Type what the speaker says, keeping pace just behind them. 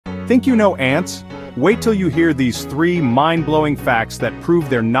Think you know ants? Wait till you hear these 3 mind-blowing facts that prove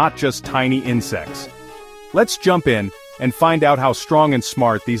they're not just tiny insects. Let's jump in and find out how strong and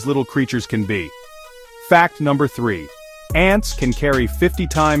smart these little creatures can be. Fact number 3. Ants can carry 50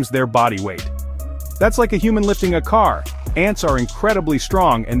 times their body weight. That's like a human lifting a car. Ants are incredibly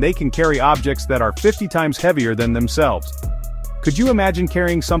strong and they can carry objects that are 50 times heavier than themselves. Could you imagine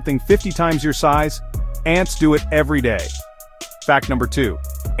carrying something 50 times your size? Ants do it every day. Fact number 2.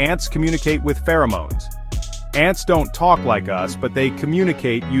 Ants communicate with pheromones. Ants don't talk like us, but they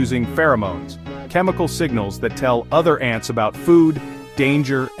communicate using pheromones, chemical signals that tell other ants about food,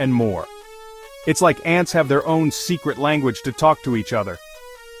 danger, and more. It's like ants have their own secret language to talk to each other.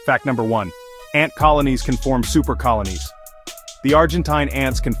 Fact number 1. Ant colonies can form supercolonies. The Argentine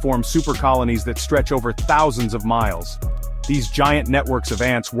ants can form supercolonies that stretch over thousands of miles. These giant networks of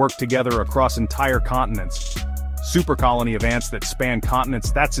ants work together across entire continents. Supercolony of ants that span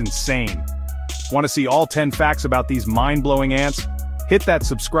continents, that's insane. Want to see all 10 facts about these mind-blowing ants? Hit that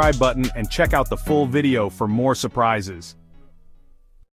subscribe button and check out the full video for more surprises.